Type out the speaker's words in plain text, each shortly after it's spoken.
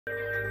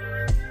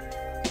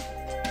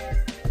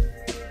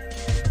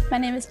My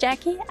name is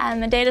Jackie.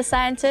 I'm a data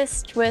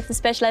scientist with a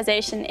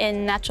specialization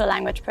in natural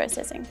language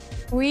processing.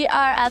 We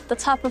are at the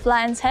top of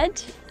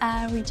Lionshead.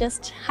 We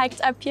just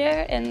hiked up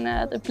here in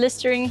the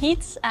blistering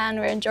heat and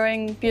we're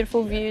enjoying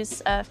beautiful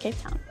views of Cape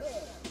Town.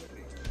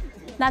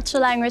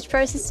 Natural language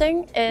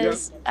processing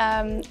is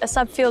a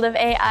subfield of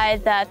AI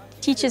that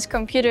teaches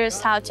computers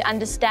how to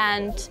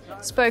understand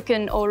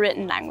spoken or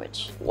written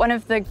language. One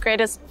of the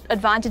greatest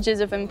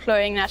advantages of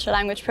employing natural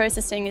language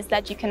processing is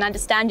that you can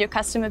understand your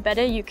customer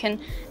better. You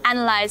can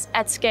analyze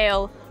at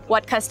scale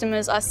what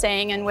customers are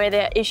saying and where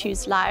their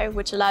issues lie,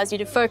 which allows you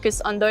to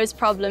focus on those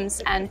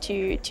problems and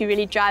to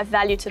really drive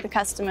value to the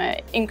customer,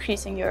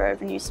 increasing your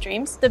revenue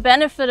streams. The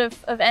benefit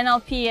of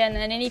NLP and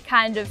any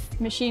kind of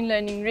machine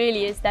learning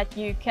really is that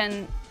you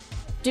can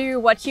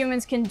do what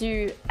humans can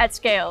do at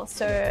scale.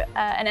 So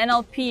an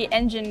NLP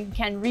engine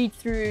can read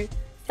through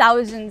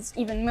thousands,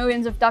 even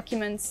millions of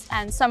documents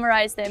and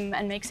summarize them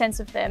and make sense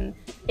of them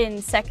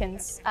in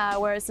seconds,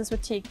 whereas this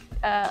would take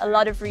a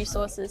lot of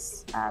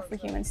resources for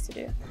humans to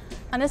do.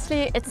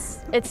 Honestly,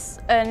 it's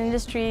an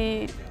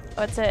industry,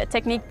 or it's a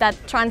technique that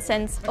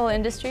transcends all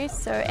industries.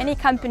 So any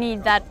company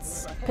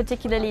that's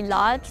particularly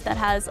large, that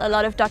has a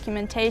lot of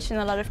documentation,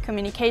 a lot of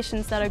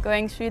communications that are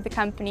going through the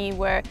company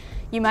where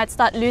you might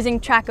start losing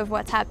track of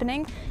what's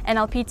happening,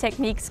 NLP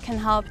techniques can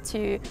help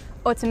to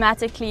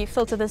automatically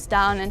filter this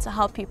down and to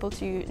help people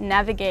to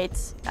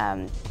navigate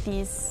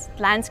these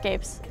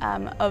landscapes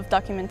of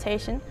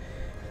documentation.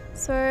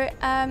 So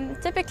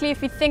typically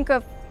if you think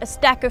of a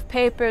stack of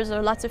papers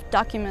or lots of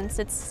documents,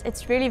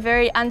 it's really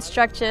very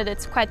unstructured,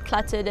 it's quite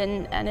cluttered,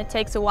 and it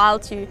takes a while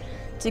to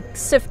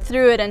sift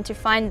through it and to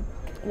find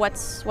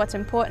what's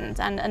important.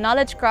 And a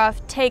knowledge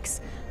graph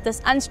takes this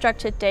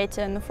unstructured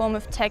data in the form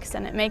of text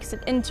and it makes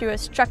it into a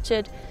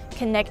structured,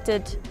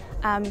 connected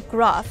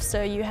graph.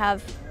 So you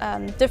have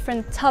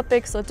different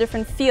topics or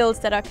different fields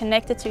that are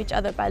connected to each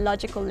other by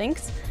logical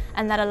links,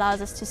 and that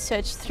allows us to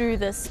search through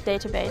this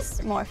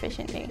database more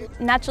efficiently.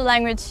 Natural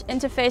language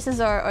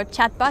interfaces or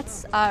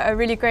chatbots are a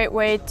really great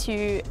way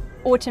to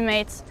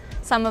automate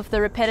some of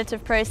the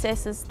repetitive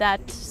processes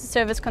that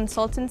service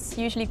consultants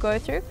usually go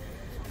through.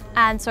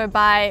 And so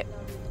by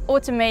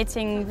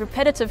automating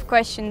repetitive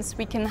questions,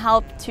 we can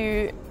help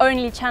to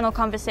only channel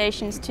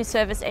conversations to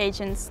service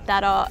agents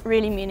that are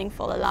really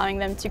meaningful, allowing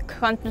them to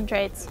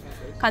concentrate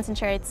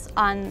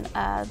on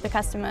the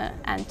customer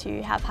and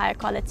to have higher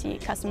quality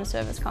customer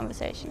service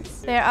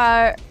conversations. There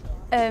are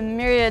a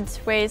myriad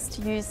ways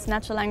to use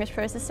natural language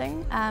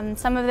processing.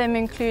 Some of them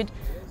include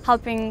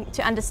helping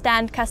to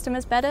understand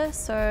customers better.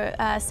 So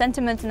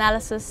sentiment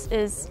analysis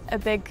is a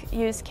big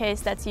use case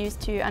that's used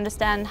to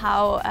understand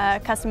how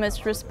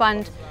customers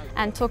respond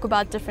and talk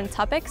about different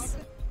topics.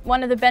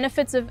 One of the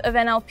benefits of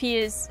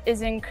NLP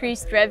is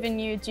increased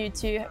revenue due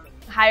to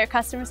higher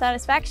customer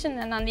satisfaction,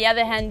 and on the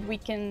other hand we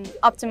can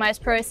optimize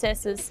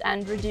processes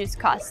and reduce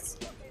costs.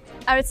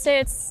 I would say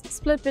it's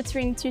split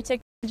between two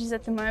technologies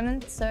at the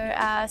moment. So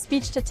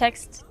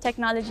speech-to-text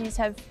technologies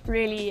have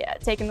really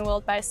taken the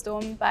world by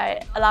storm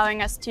by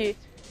allowing us to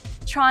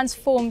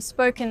transform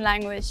spoken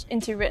language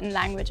into written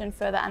language and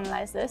further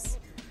analyze this.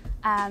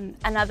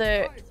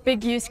 Another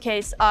big use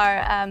case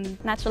are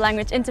natural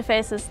language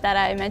interfaces that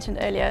I mentioned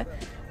earlier.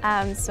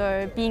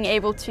 So being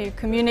able to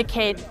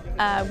communicate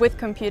with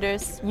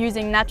computers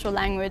using natural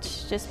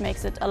language just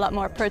makes it a lot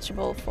more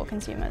approachable for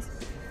consumers.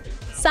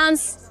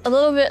 Sounds a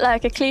little bit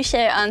like a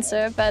cliche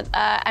answer, but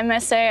I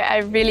must say I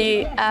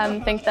really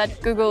think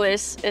that Google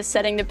is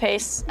setting the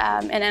pace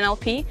in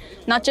NLP,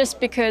 not just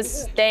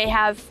because they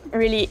have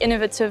really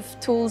innovative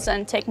tools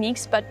and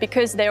techniques, but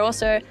because they're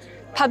also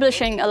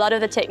publishing a lot of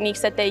the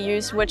techniques that they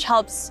use, which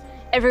helps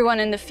everyone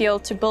in the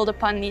field to build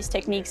upon these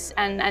techniques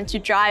and to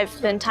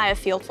drive the entire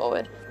field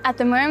forward. At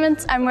the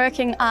moment, I'm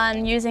working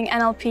on using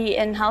NLP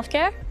in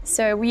healthcare.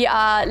 So we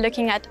are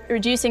looking at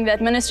reducing the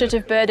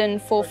administrative burden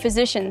for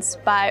physicians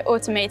by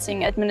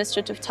automating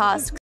administrative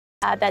tasks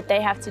that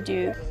they have to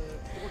do.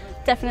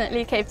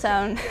 Definitely Cape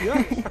Town.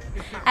 Yeah.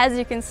 As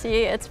you can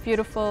see, it's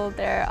beautiful.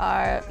 There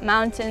are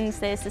mountains,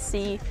 there's the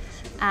sea,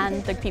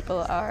 and the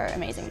people are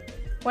amazing.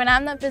 When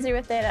I'm not busy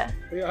with data,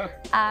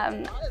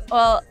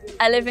 well,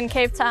 I live in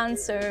Cape Town,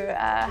 so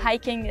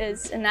hiking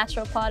is a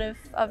natural part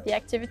of the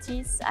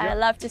activities. I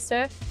love to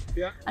surf.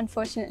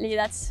 Unfortunately,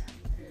 that's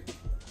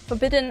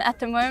forbidden at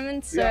the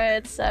moment, so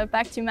it's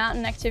back to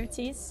mountain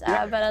activities,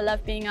 but I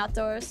love being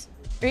outdoors.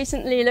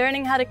 Recently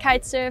learning how to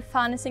kite surf,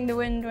 harnessing the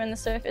wind when the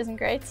surf isn't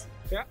great.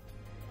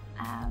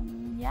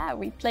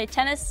 We play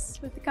tennis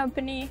with the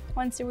company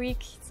once a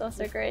week. It's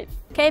also great.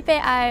 Cape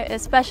AI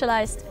is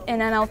specialized in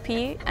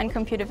NLP and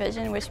computer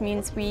vision, which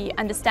means we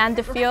understand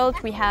the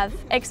field. We have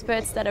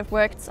experts that have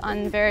worked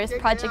on various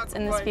projects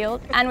in this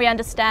field, and we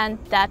understand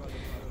that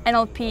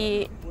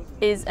NLP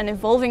is an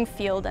evolving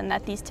field and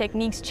that these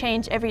techniques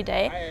change every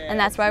day, and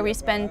that's why we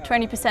spend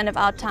 20% of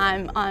our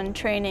time on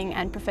training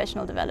and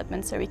professional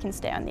development so we can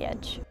stay on the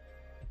edge.